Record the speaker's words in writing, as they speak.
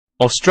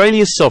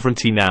Australia's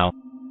sovereignty now.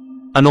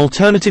 An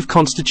alternative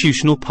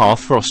constitutional path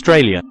for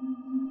Australia.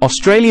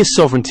 Australia's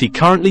sovereignty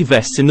currently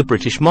vests in the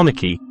British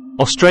Monarchy,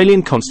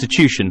 Australian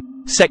Constitution,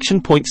 Section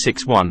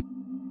 .61.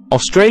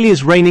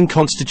 Australia's reigning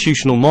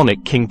constitutional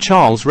monarch King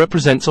Charles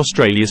represents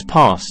Australia's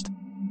past.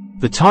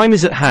 The time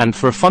is at hand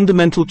for a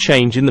fundamental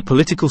change in the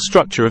political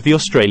structure of the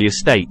Australia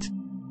state.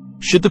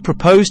 Should the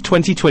proposed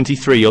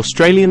 2023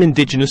 Australian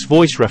Indigenous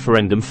voice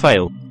referendum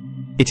fail,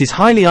 it is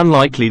highly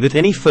unlikely that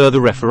any further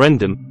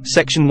referendum,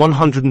 Section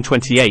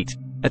 128,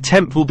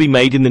 attempt will be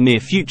made in the near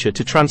future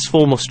to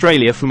transform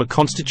Australia from a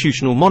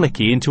constitutional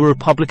monarchy into a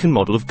republican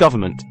model of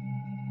government.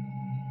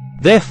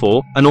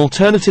 Therefore, an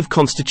alternative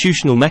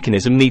constitutional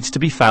mechanism needs to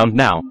be found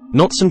now,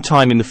 not some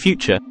time in the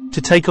future,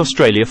 to take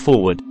Australia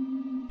forward.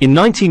 In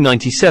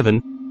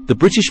 1997, the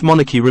British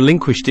monarchy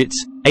relinquished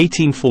its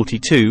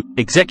 1842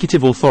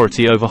 executive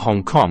authority over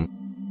Hong Kong.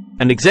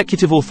 An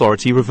executive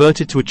authority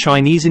reverted to a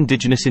Chinese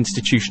indigenous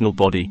institutional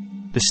body,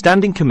 the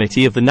Standing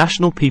Committee of the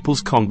National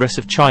People's Congress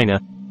of China,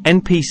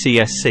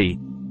 NPCSC.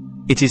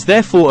 It is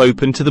therefore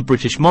open to the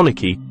British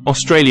monarchy,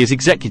 Australia's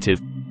executive,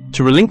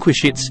 to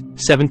relinquish its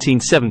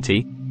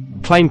 1770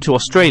 claim to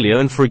Australia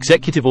and for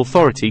executive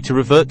authority to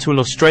revert to an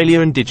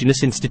Australia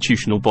Indigenous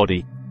institutional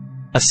body.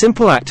 A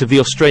simple act of the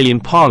Australian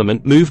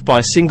Parliament moved by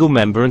a single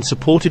member and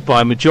supported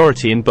by a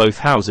majority in both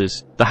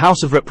houses, the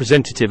House of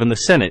Representatives and the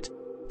Senate,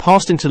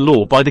 passed into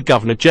law by the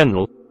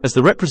Governor-General, as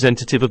the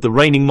representative of the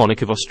reigning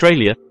monarch of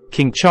Australia,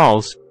 King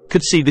Charles,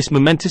 could see this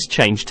momentous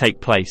change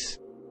take place.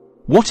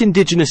 What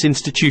Indigenous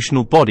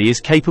institutional body is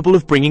capable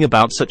of bringing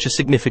about such a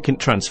significant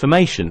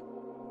transformation?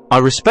 I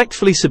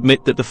respectfully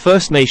submit that the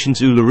First Nations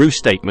Uluru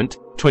Statement,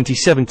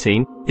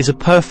 2017, is a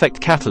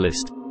perfect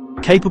catalyst,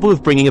 capable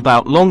of bringing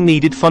about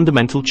long-needed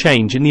fundamental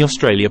change in the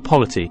Australia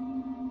polity.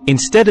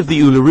 Instead of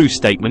the Uluru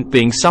Statement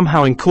being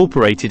somehow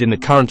incorporated in the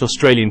current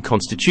Australian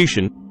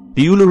Constitution,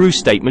 the Uluru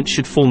Statement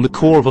should form the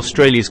core of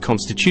Australia's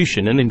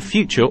Constitution, and in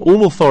future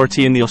all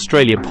authority in the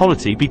Australia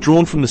polity be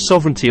drawn from the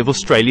sovereignty of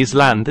Australia's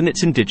land and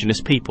its Indigenous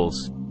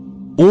peoples.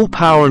 All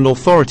power and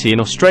authority in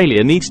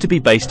Australia needs to be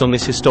based on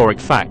this historic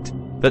fact,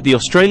 that the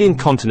Australian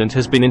continent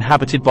has been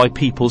inhabited by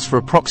peoples for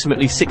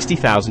approximately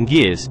 60,000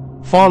 years,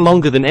 far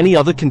longer than any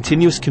other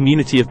continuous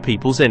community of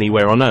peoples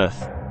anywhere on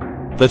Earth.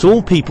 That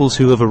all peoples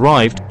who have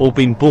arrived, or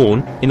been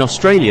born, in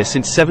Australia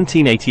since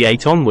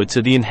 1788 onwards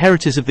are the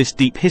inheritors of this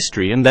deep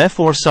history and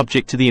therefore are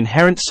subject to the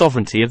inherent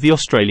sovereignty of the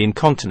Australian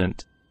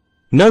continent.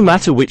 No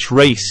matter which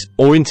race,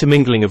 or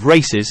intermingling of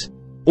races,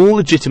 all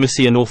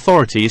legitimacy and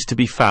authority is to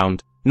be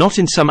found, not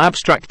in some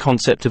abstract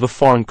concept of a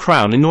foreign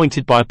crown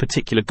anointed by a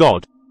particular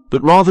god,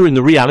 but rather in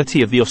the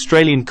reality of the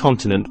Australian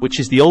continent, which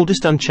is the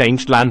oldest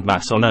unchanged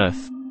landmass on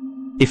Earth.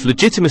 If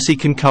legitimacy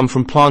can come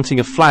from planting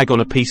a flag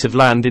on a piece of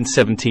land in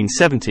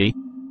 1770,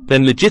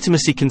 then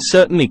legitimacy can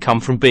certainly come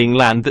from being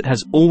land that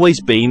has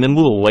always been and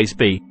will always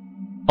be.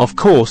 Of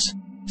course,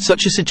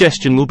 such a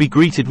suggestion will be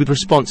greeted with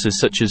responses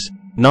such as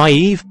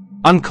naive,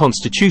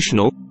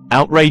 unconstitutional,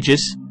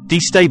 outrageous,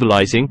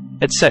 destabilizing,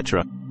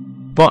 etc.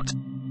 But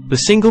the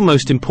single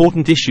most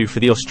important issue for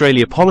the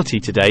Australia polity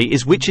today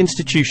is which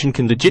institution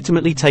can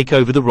legitimately take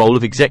over the role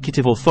of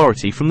executive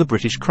authority from the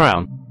British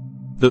Crown.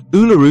 The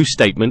Uluru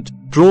Statement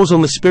draws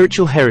on the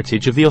spiritual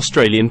heritage of the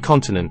Australian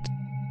continent.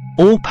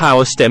 All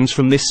power stems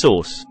from this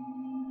source.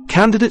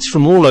 Candidates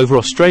from all over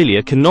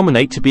Australia can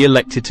nominate to be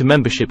elected to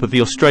membership of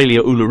the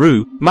Australia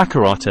Uluru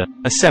Makarrata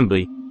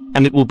Assembly,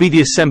 and it will be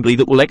the Assembly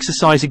that will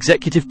exercise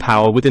executive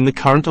power within the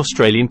current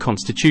Australian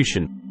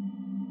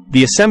Constitution.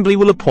 The Assembly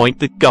will appoint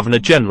the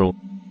Governor-General.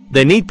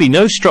 There need be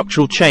no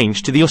structural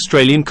change to the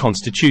Australian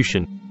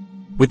Constitution.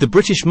 With the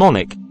British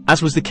monarch,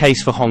 as was the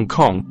case for Hong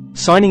Kong,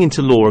 signing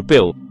into law a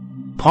bill,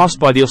 passed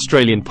by the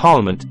Australian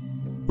Parliament,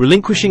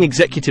 relinquishing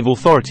executive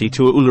authority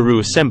to a Uluru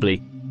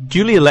Assembly,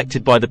 duly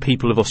elected by the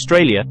people of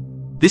Australia,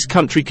 this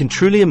country can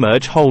truly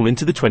emerge whole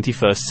into the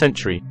 21st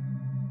century.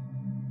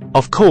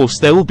 Of course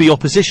there will be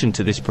opposition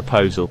to this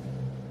proposal,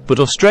 but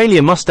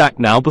Australia must act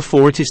now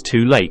before it is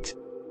too late.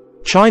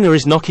 China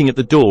is knocking at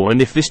the door,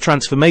 and if this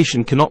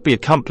transformation cannot be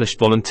accomplished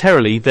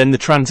voluntarily, then the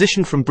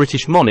transition from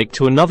British monarch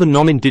to another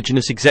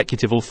non-indigenous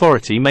executive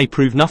authority may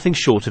prove nothing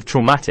short of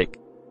traumatic.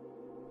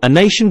 A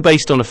nation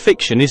based on a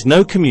fiction is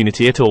no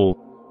community at all.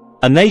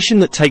 A nation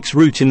that takes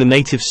root in the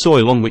native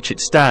soil on which it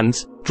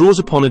stands, draws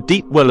upon a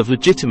deep well of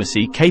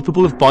legitimacy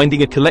capable of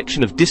binding a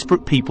collection of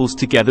disparate peoples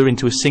together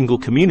into a single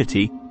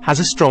community,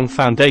 has a strong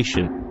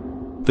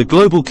foundation. The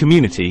global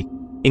community,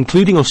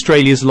 including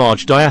Australia's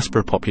large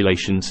diaspora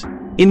populations,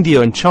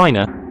 India and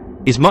China,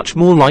 is much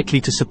more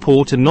likely to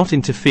support and not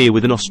interfere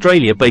with an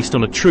Australia based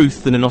on a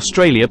truth than an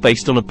Australia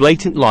based on a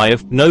blatant lie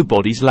of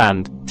nobody's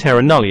land,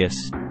 terra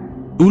nullius.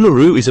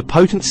 Uluru is a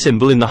potent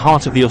symbol in the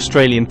heart of the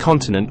Australian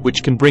continent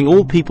which can bring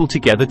all people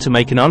together to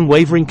make an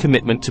unwavering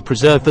commitment to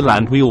preserve the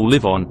land we all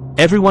live on.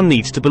 Everyone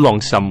needs to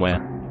belong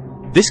somewhere.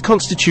 This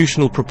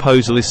constitutional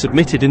proposal is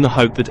submitted in the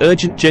hope that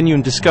urgent,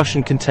 genuine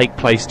discussion can take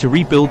place to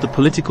rebuild the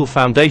political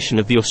foundation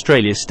of the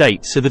Australia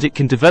state so that it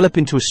can develop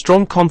into a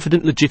strong,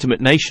 confident,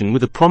 legitimate nation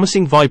with a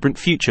promising, vibrant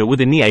future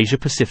within the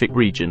Asia-Pacific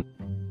region.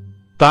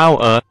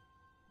 Bao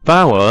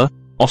Bao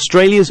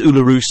Australia's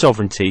Uluru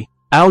Sovereignty,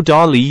 Ao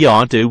Da Li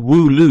Ya De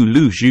Wu Lu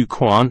Lu Zhu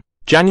Quan,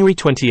 January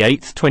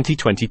 28,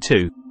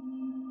 2022.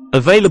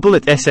 Available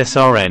at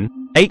SSRN,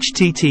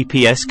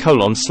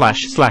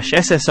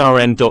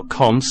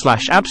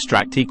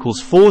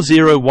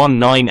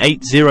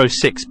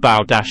 https://ssrn.com/abstract=4019806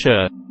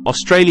 Bao-er,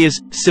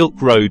 Australia's Silk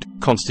Road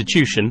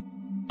Constitution,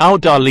 Ao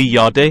Da Li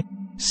Ya De,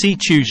 Si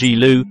Chu Ji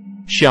Lu,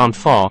 Xian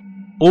Fa,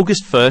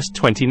 August 1,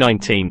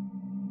 2019.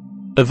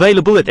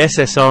 Available at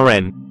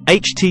SSRN,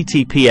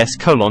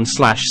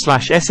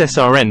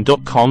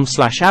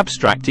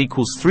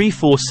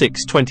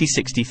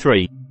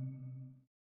 https://ssrn.com/abstract=3462063.